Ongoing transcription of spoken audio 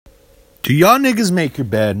Do y'all niggas make your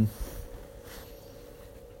bed?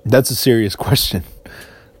 That's a serious question.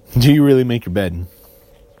 Do you really make your bed?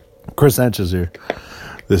 Chris Sanchez here.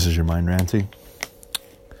 This is your Mind Ranting.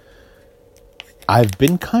 I've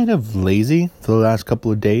been kind of lazy for the last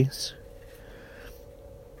couple of days.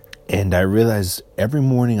 And I realize every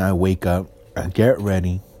morning I wake up, I get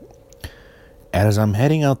ready. And as I'm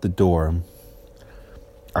heading out the door,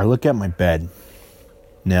 I look at my bed.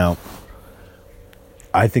 Now,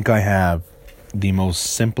 I think I have the most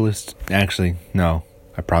simplest... Actually, no,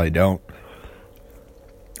 I probably don't.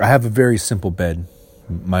 I have a very simple bed,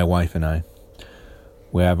 my wife and I.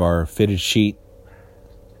 We have our fitted sheet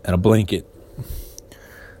and a blanket.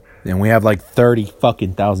 And we have like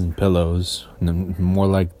 30,000 pillows. More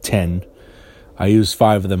like 10. I use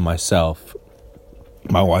 5 of them myself.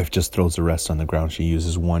 My wife just throws the rest on the ground. She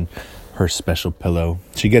uses one, her special pillow.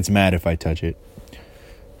 She gets mad if I touch it.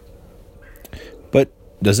 But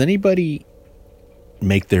does anybody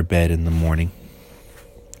make their bed in the morning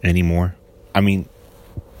anymore? I mean,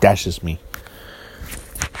 that's just me.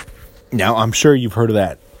 Now, I'm sure you've heard of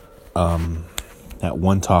that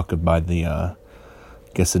one talk by the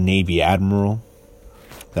Navy Admiral.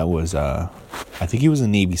 That was, I think he was a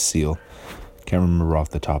Navy SEAL. Can't remember off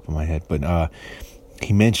the top of my head. But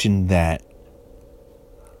he mentioned that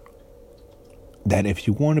if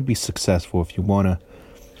you want to be successful, if you want to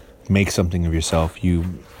make something of yourself, you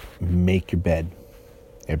make your bed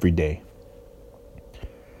every day.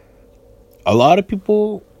 A lot of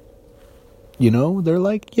people, they're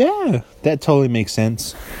like, yeah, that totally makes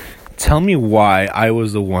sense. Tell me why I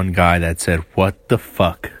was the one guy that said, what the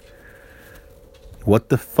fuck? What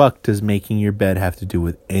the fuck does making your bed have to do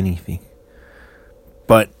with anything?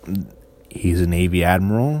 But he's a Navy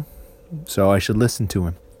Admiral, so I should listen to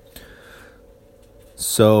him.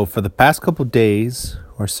 So for the past couple days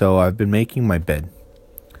or so, I've been making my bed.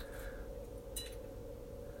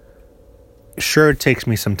 Sure, it takes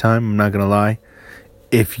me some time, I'm not going to lie.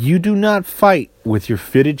 If you do not fight with your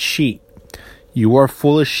fitted sheet, you are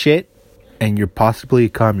full of shit and you're possibly a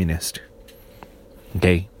communist.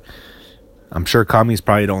 Okay? I'm sure communists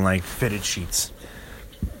probably don't like fitted sheets.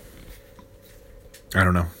 I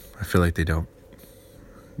don't know. I feel like they don't.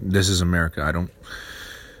 This is America.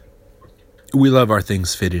 We love our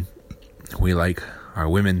things fitted. We like our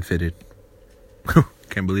women fitted.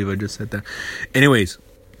 Can't believe I just said that. Anyways,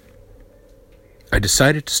 I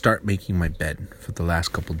decided to start making my bed for the last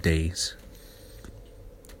couple days.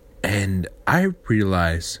 And I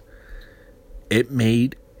realized it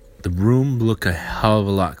made the room look a hell of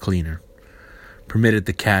a lot cleaner. Permitted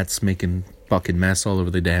the cats making fucking mess all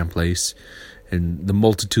over the damn place. And the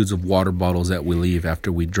multitudes of water bottles that we leave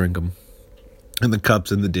after we drink them. And the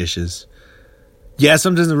cups and the dishes. Yeah,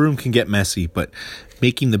 sometimes the room can get messy, but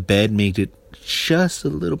making the bed made it just a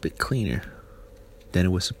little bit cleaner than it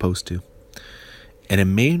was supposed to. And it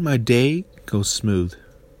made my day go smooth.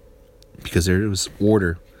 Because there was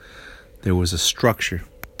order. There was a structure.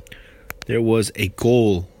 There was a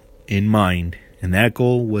goal in mind. And that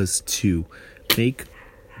goal was to make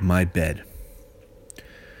my bed.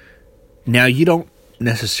 Now, you don't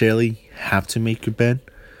necessarily have to make your bed.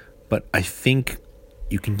 But I think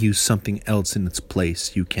you can use something else in its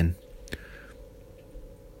place. You can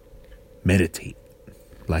meditate.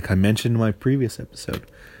 Like I mentioned in my previous episode.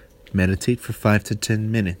 Meditate for 5 to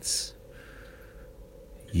 10 minutes.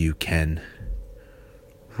 You can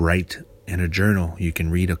write in a journal. You can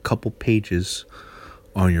read a couple pages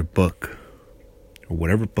on your book. Or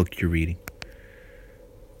whatever book you're reading.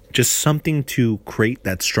 Just something to create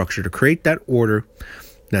that structure. To create that order.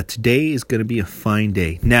 That today is going to be a fine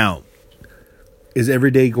day. Now, is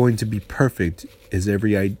every day going to be perfect? Is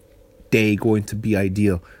every day going to be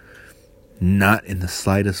ideal? Not in the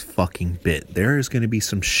slightest fucking bit. There is going to be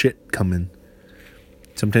some shit coming.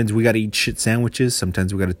 Sometimes we got to eat shit sandwiches.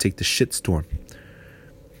 Sometimes we got to take the shit storm.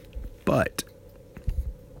 But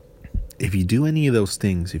if you do any of those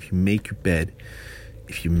things, if you make your bed,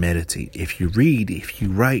 if you meditate, if you read, if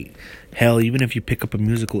you write, hell, even if you pick up a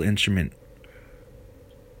musical instrument.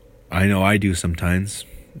 I know I do sometimes.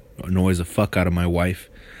 Annoys the fuck out of my wife.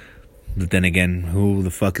 But then again, who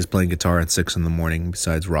the fuck is playing guitar at 6 in the morning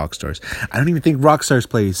besides rock stars? I don't even think rock stars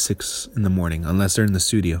play 6 in the morning unless they're in the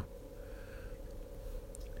studio.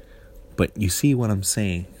 But you see what I'm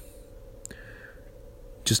saying.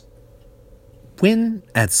 Just win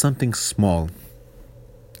at something small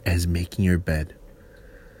as making your bed.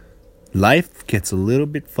 Life gets a little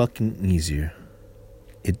bit fucking easier.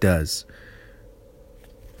 It does.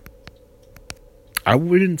 I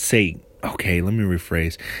wouldn't say, okay, let me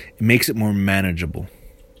rephrase. It makes it more manageable.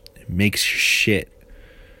 It makes your shit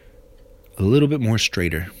a little bit more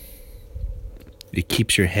straighter. It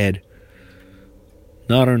keeps your head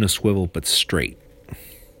not on a swivel, but straight.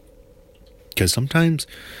 Because sometimes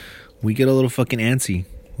we get a little fucking antsy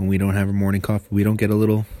when we don't have our morning coffee. We don't get a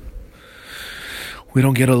little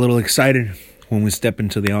excited when we step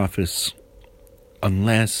into the office.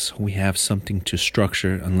 Unless we have something to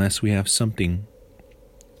structure, unless we have something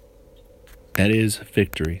that is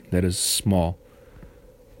victory, that is small,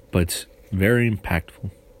 but very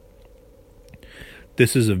impactful.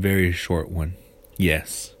 This is a very short one,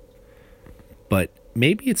 yes. But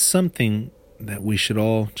maybe it's something that we should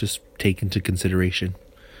all just take into consideration.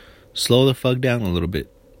 Slow the fuck down a little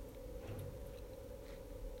bit.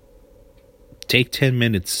 Take 10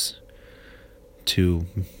 minutes to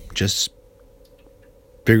just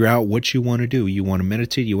figure out what you want to do. You want to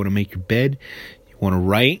meditate, you want to make your bed, you want to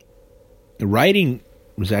write. Writing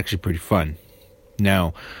was actually pretty fun.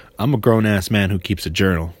 Now, I'm a grown-ass man who keeps a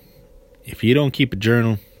journal. If you don't keep a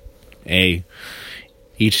journal, hey,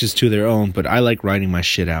 each is to their own, but I like writing my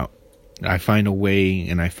shit out. I find a way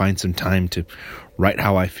and I find some time to write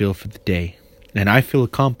how I feel for the day. And I feel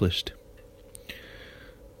accomplished.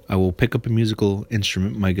 I will pick up a musical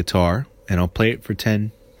instrument, my guitar, and I'll play it for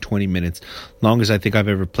 10, 20 minutes. Longest I think I've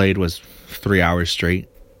ever played was 3 hours straight.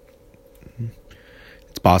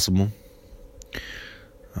 It's possible.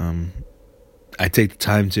 I take the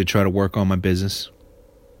time to try to work on my business.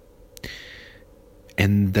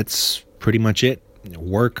 And that's pretty much it.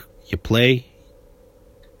 Work, you play,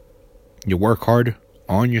 you work hard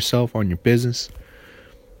on yourself, on your business.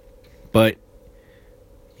 But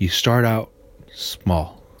you start out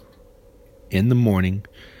small in the morning,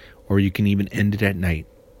 or you can even end it at night.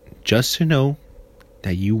 Just to know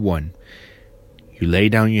that you won. You lay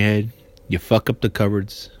down your head, you fuck up the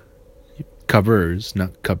cupboards. Covers,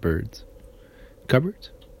 not cupboards. Cupboards?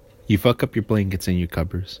 You fuck up your blankets and your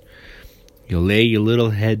covers. You lay your little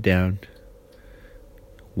head down.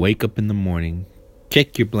 Wake up in the morning.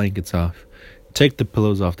 Kick your blankets off. Take the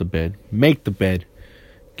pillows off the bed. Make the bed.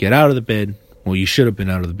 Get out of the bed. Well, you should have been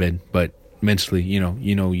out of the bed, but mentally, you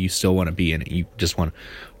know you still want to be in it. You just want to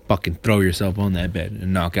fucking throw yourself on that bed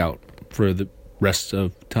and knock out for the rest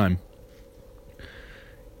of time.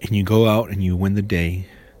 And you go out and you win the day.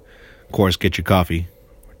 Of course, get your coffee,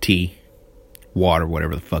 or tea, water,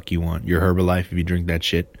 whatever the fuck you want. Your Herbalife if you drink that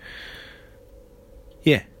shit.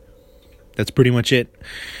 Yeah, that's pretty much it.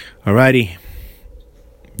 Alrighty.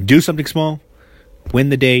 Do something small. Win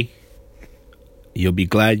the day. You'll be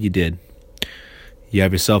glad you did. You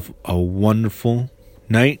have yourself a wonderful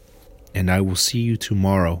night. And I will see you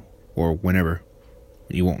tomorrow. Or whenever.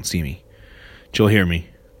 You won't see me. But you'll hear me.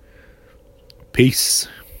 Peace.